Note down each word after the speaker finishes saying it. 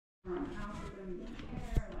him in the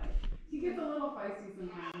hair. Like, he gets a little feisty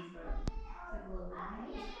sometimes, but.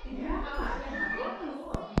 Yeah.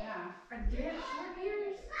 Do they have short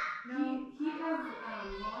ears? No. He has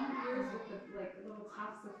long ears with the like little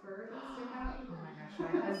tufts of fur that stick out. Oh my gosh,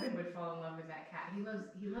 my husband would fall in love with that cat. He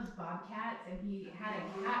loves bobcats, and he had a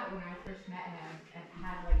cat when I first met him, and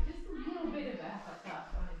had like just a little bit of a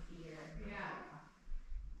tuft on his ear. Yeah.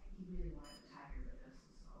 He really wanted a tiger, but this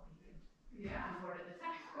is all he could afford at the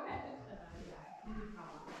time. Yeah, he would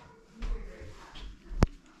fall in love.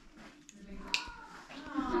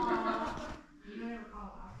 You don't ever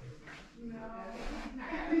call him after. No.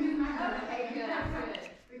 Okay, good.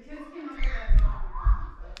 The kids came up with that song.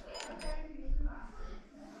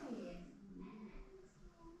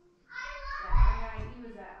 Yeah, he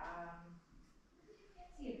was at is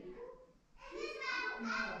he a beagle?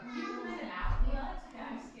 No, he was an owl. Yeah,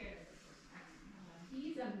 I'm scared of him.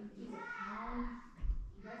 He's a pound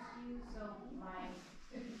rescue, so my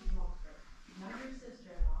younger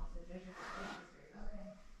sister-in-law, so there's your sisters,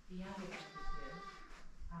 the youngest sister,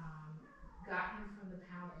 got him from the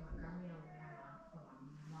pound in Montgomery, Alabama, from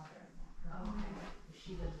my mother.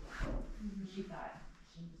 She was, she thought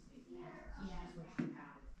she just needed the pound. She just went to the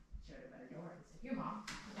pound, showed him at her door and said, "Here, Mom."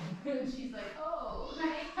 And she's like, "Oh,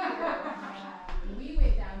 thank you." We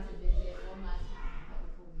went down to visit one last time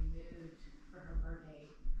before we moved for her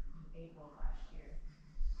birthday in April last year.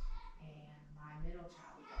 And my middle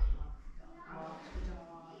child loved the dog. Loved the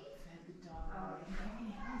dog, fed the dog. And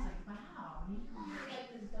everything. I was like, wow, you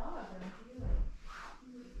like this dog, don't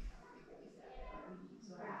you?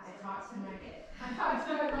 So I talked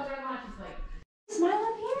to my mother-in-law. She's like, smile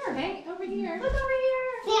up here. Hey, over here. Look over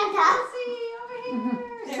here. Santa. See, over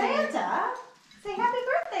here. Santa. Say happy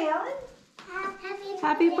birthday, Ellen.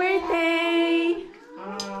 Happy birthday.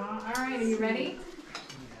 All right, are you ready?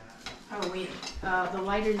 Oh, wait. The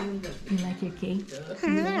lighter's in the... You like your cake?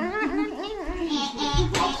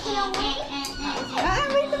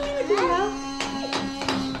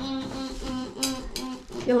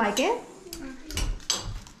 You like it?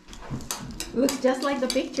 Looks just like the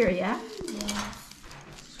picture, yeah?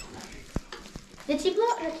 Did she blow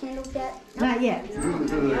out her candles yet? Not yet.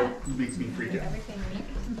 Makes me freak out.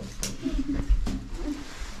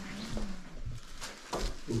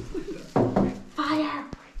 Fire!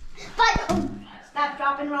 Fire! Oh, stop,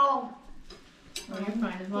 drop, and roll. Oh, you're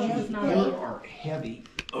fine, as long as it's not... Those are heavy.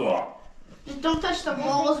 Ugh. Just don't touch the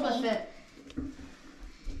rolls with it.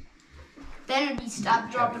 Then it'd be stop,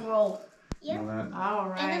 drop, and roll. Yep. All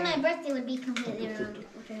right. And then my birthday would be completely ruined.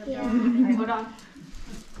 Yeah. Right, hold on.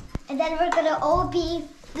 And then we're gonna all be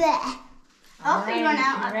bleh. I'll figure one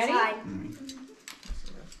out You ready? outside.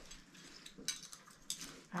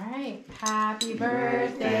 All right. Happy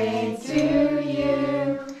birthday to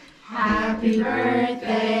you. Happy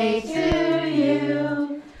birthday to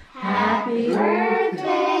you. Happy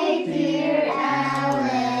birthday, dear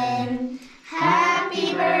Ellen.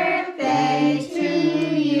 Happy birthday to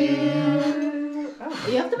you. Oh,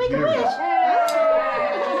 you have to make a wish.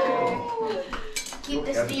 Keep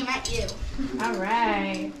the steam at you. All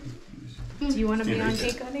right. Do you want to be on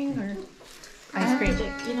cake cutting or ice cream?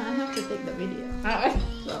 You know, I have to take the video. Oh.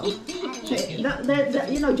 So,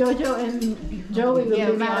 you know, Jojo and Joey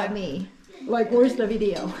will be mad at me. Like, where's the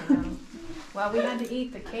video? Well, we had to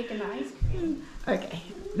eat the cake and the ice cream. Okay,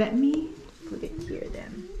 let me put it here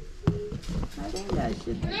then. I think that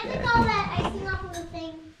should be Can I good. take all that icing off of the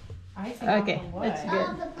thing? Icing Okay, on the what? that's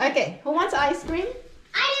good. Okay, who wants ice cream?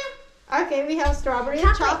 I Okay, we have strawberry do.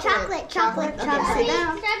 and Chocolate. Okay, sit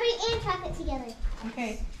down. Strawberry and chocolate together.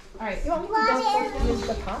 Okay. All right. You want me to go first use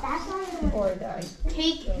the cup That's why or the ice?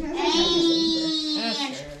 Take Oh, and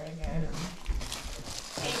sure, I guess.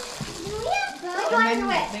 do we have both? Which one is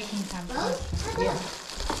which? They can have Both? Yeah.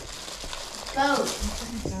 Both.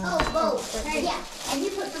 Oh, both. Yeah. And you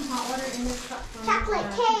put some hot water in this cup. Chocolate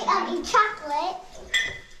cake. Chocolate.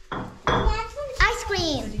 Ice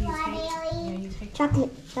cream. Yeah, you take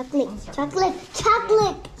Chocolate. Chocolate.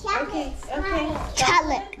 Okay, okay.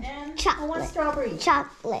 Chocolate. And who Chocolate. wants strawberry?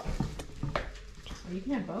 Chocolate. Well, you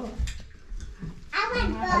can have both. I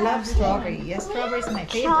want both. I love strawberry. Yes, strawberry is my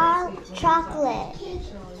favorite. Chocolate.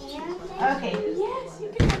 Okay. Yes, you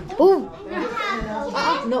can have both. Ooh.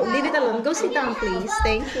 No, leave it alone. Go sit down, please.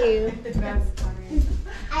 Thank you. That's funny.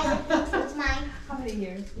 I think it's mine. How many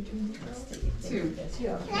years between you? Two.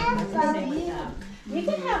 You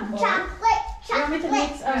can have both. Chocolate. You want me to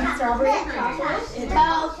mix strawberry and chocolate?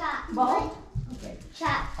 Chocolate. Both? Okay.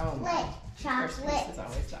 Chocolate. chocolate. Is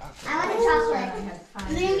always the awkward. I want a chocolate.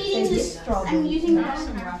 I'm eating this. I'm using the Got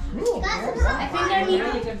some I think I need.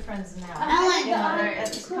 really good friends now. I like You know, the.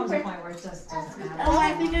 it comes a point where it just doesn't matter. Oh,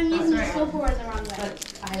 I think I'm using the silverware the wrong way.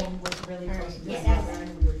 But I was really close to this Yeah. brother,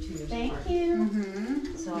 and we were 2 years Thank apart. you.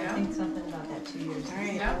 Mm-hmm. So I think something about that 2 years All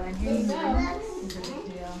right, Yep. Ellen, here you go. is a big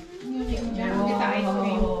deal. Yeah, we'll get the ice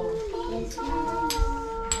cream.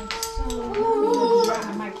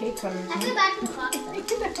 My cake colors. I feel bad for the box. Wait,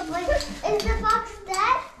 is the box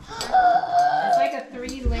dead? It's like a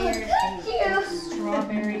 3-layered Cute.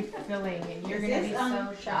 strawberry filling, and you're gonna be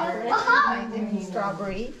so shocked.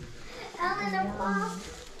 Strawberry. Ellen, a box.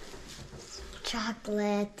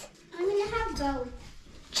 Chocolate. I'm gonna have both.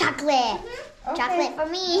 Chocolate. Chocolate for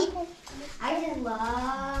me. I just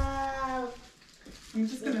love. I'm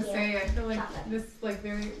just gonna say, I feel like Chocolate. this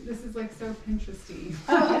is like so Pinteresty.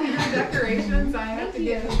 Your decorations, I have to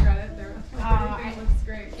give you credit. Everything looks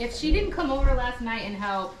great. If she didn't come over last night and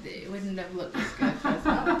help, it wouldn't have looked as good.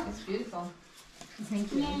 It's beautiful.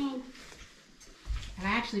 Thank you. Yay. And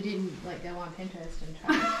I actually didn't like go on Pinterest and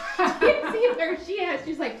try to see if there she has.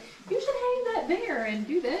 She's like, you should hang that there and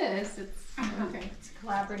do this. It's okay. It's a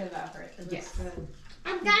collaborative effort. It looks Yes. good.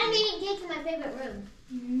 I'm gonna make cake in my favorite room.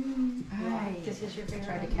 This is your I favorite.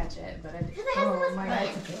 tried to catch it, but I didn't. Because it has the most my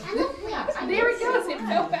points. I love points. There it goes. It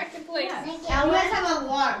fell back to place. Thank you. Ellen have a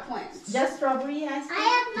lot of points. Just strawberry ice cream? I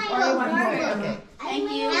have my Or you own want more? garden. Okay. Thank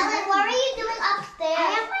you. Ellen, what are you doing upstairs? I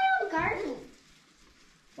have my own garden.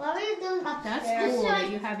 What are you doing upstairs? That's cool that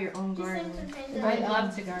you have your own garden. I'd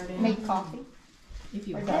love to garden. Make coffee. If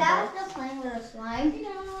you Or want. But I was still playing with a slime.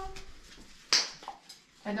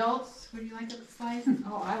 Adults, would you like a slice?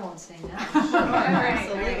 Oh, I won't say no.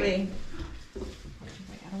 Absolutely. I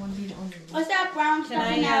don't want to be the only one. What's that brown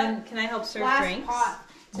stuff in that Can I help serve glass drinks? pot?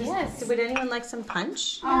 Yes. Would anyone like some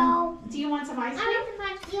punch? No. Do you want some ice cream? I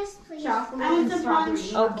want the yes, please. Chocolate I want and some strawberry.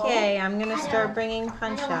 punch. Okay, I'm gonna I start don't- bringing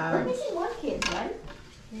punch don't- out. Let me see one kid, right?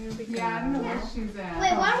 Yeah, I don't know where she's at.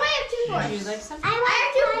 Wait, why do I have two Would forks? you like some? I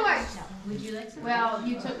have two forks. Would you like some? Well,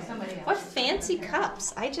 you took somebody else. What fancy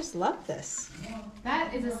cups! I just love this.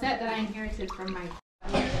 That is a set that I inherited from my.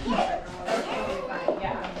 Yeah,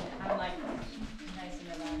 I'm like nice and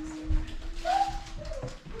relaxed.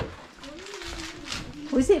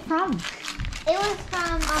 Who's it from? It was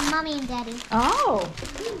from Mommy and Daddy. Oh.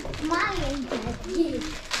 Mommy and Daddy.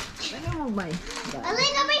 Oh my A God.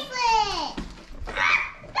 Lego bracelet.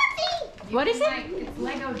 What is it? Like, it's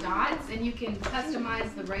Lego dots, and you can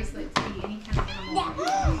customize the bracelet to be any kind of animal.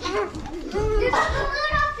 There's a balloon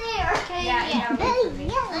up there. Okay. Yeah, yeah.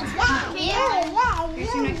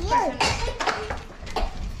 Here's your next person.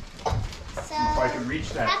 So, If I can reach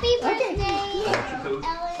that. happy birthday, Ellen.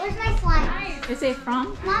 Where's my slime? Is it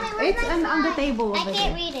from? Mommy, where's It's my slime? on the table I over can't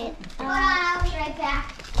there. read it. Hold on, I'll be right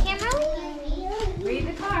back. Kimberly? Read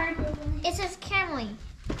the card. It says Kimberly,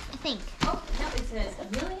 I think. Oh, no, it says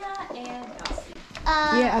Amelia and Elsie.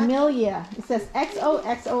 Yeah, Amelia. It says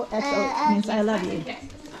XOXOXO. Means I love you.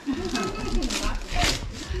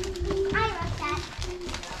 I wrote that.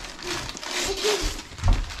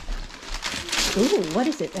 Ooh, what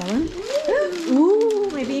is it, Ellen? Ooh,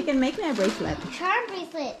 maybe you can make me a bracelet. Charm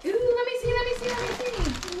bracelet. Ooh, let me see.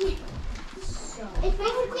 It's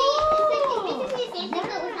basically the same thing, but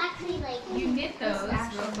it was actually like. You knit those real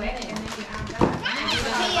quick, and then you add that.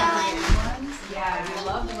 Yeah, you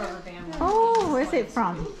love the rubber band one. Oh, where's it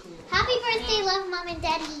from? Happy birthday, love, Mom and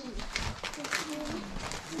Daddy.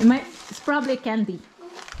 It's probably candy.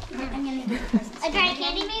 A dry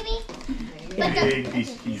candy, maybe? But the, Big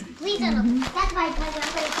piece of candy. please don't know. That's my present.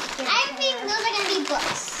 I have a feeling those are gonna be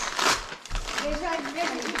books. There's a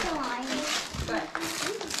line.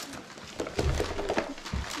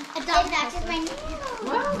 A dog matches my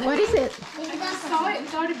name. What is it? I saw it and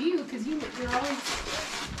thought of you because you're always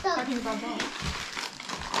So, talking about dogs.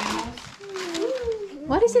 Animals.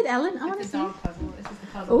 What is it, Ellen? I want to It's a see. dog puzzle. This is the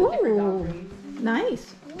puzzle with different dog Ooh, breeds.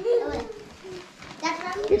 nice. that's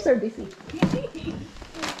from You're so busy. Who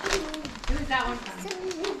is that one from?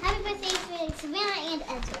 Happy birthday to Savannah and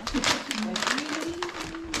Ezra.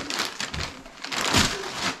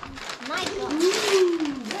 My God.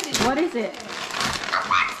 What is it?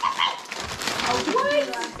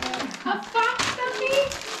 A fox stuffy?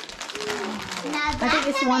 Now I think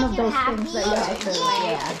it's one of those things that you have to.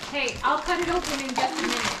 Yeah. Yeah. Hey, I'll cut it open in just a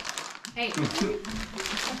minute. Hey.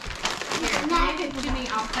 Here, hand it to me.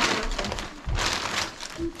 I'll cut it open.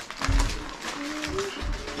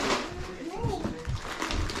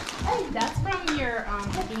 That's from your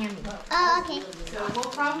Annie. Oh, okay. So we'll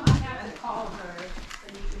probably have to call her so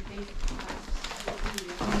you can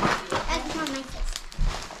That's from my sister.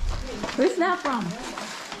 Where's that from?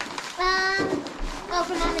 Oh,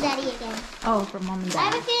 for Mom and Daddy again. Oh, from mom and I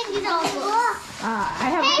have dad. a feeling these are all books. I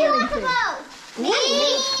have Hey, who feeling wants a too. boat? Me!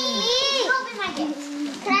 Open my gift.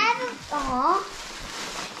 Can I have a... Aw.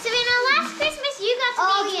 So, last Christmas you got to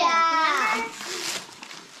be a gift, remember?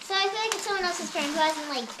 So I feel like it's someone else's turn who hasn't,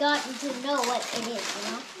 like, gotten to know what it is, you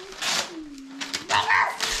know?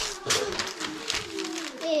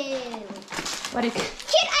 Ew. What is it?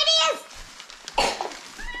 Kid ideas!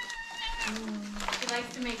 She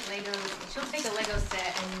likes to make Legos. She'll take a Lego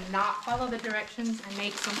set and not follow the directions and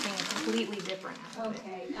make something completely different out of it.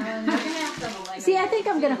 Okay. You're gonna have to have a Lego. See, I think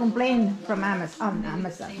I'm gonna complain from Amazon.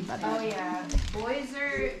 But Oh yeah, boys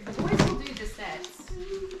will do the sets.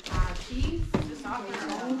 She's just off on her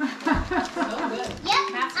own. So good. Yep,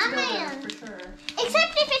 Has to I'm build my her, own. for sure.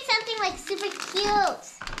 Except if it's something, like, super cute.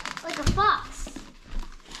 Like a fox.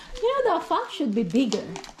 you know, the fox should be bigger.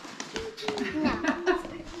 No.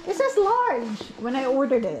 It says large when I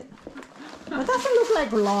ordered it. But doesn't look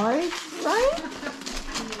like large, right?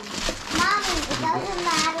 Mommy, it doesn't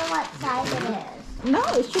matter what size it is. No,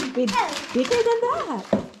 it should be bigger than that.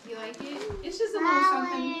 You like it? It's just a little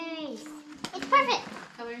something. Flowers. It's perfect.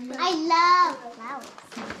 Coloring book. I love flowers.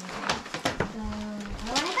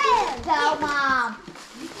 Go, Mom.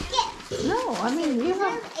 Get. No, I mean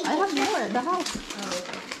I have more at the house.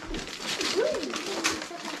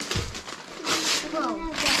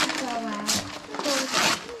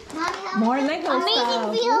 More Lego Amazing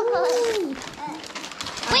stuff. vehicles.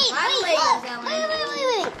 Wait.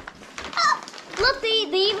 Oh, look, they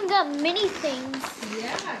even got mini things.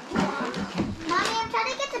 Yeah. Mommy, I'm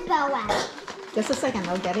trying to get the bow out. Just a second,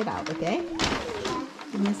 I'll get it out, okay?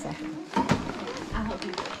 Give me a second. I'll help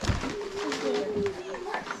you.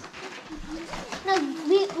 No,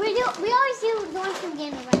 we always do the one from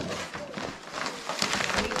Game of Thrones.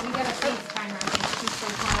 We got a FaceTime her. She's so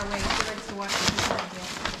far away. She likes to watch the video.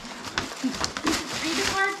 Read the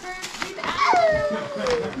card first. Read the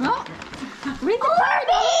No. Read the card.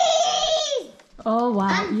 Oh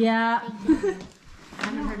wow, yeah. We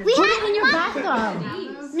Put have it in your bathtub.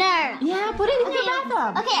 No. Yeah, put it in your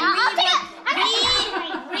bathtub. Okay, I'll take it.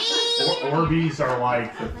 Orbeez are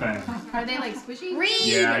like the thing. Are they like squishy?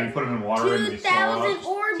 Yeah, you put them in water and they swell up. Keep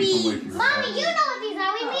them away from your Mommy, phone. you know what these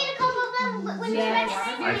are. We made a couple of them when we went.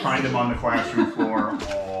 I find them on the classroom floor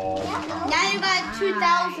all the time. Now you got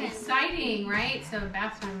 2,000. Exciting, right? So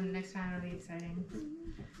bathroom next time will be exciting.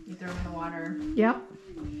 You throw them in the water. Yep.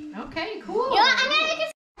 Okay, cool. You know what? I'm gonna make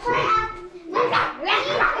a.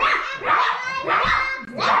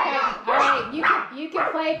 Okay, all right. You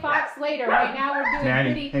can play Fox later. Right now we're doing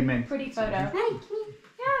Manny, hey, Manny. pretty photo. Yeah,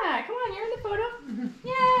 come on, you're in the photo.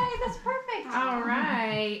 Yay, that's perfect. All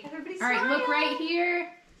right. All right, look right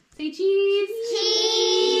here. Say cheese.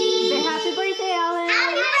 Cheese. Say happy birthday, Alan.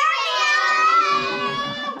 Happy birthday!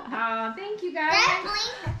 Oh, thank you guys.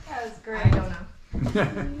 That was great. I don't know.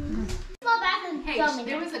 Go back and Hey, film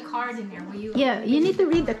there it. was a card in there. Will you? Yeah, you need to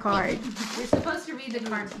read the card. You're supposed to read the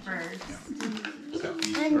cards first.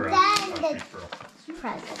 And Or, then the sheet roll.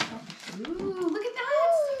 present. Ooh, look at that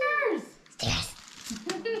stickers.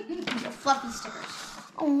 Stickers. Fluffy stickers.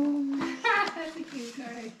 That's a cute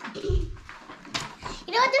card.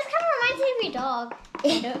 You know what? This kind of reminds me of your dog.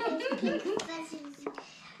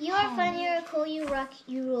 You are fun, you're cool, you rock,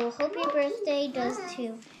 you rule. Hope your birthday does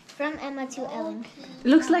too. From Emma to Ellen.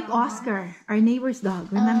 Looks like Oscar, our neighbor's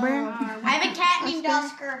dog. Remember? I have a cat named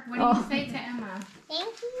Oscar. What do you say to Emma?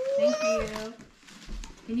 Thank you. Thank you.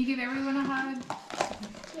 Can you give everyone a hug?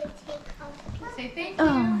 Say thank you.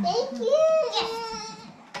 Oh, Thank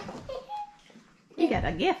you. you got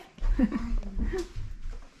a gift.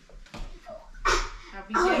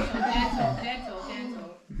 Happy birthday.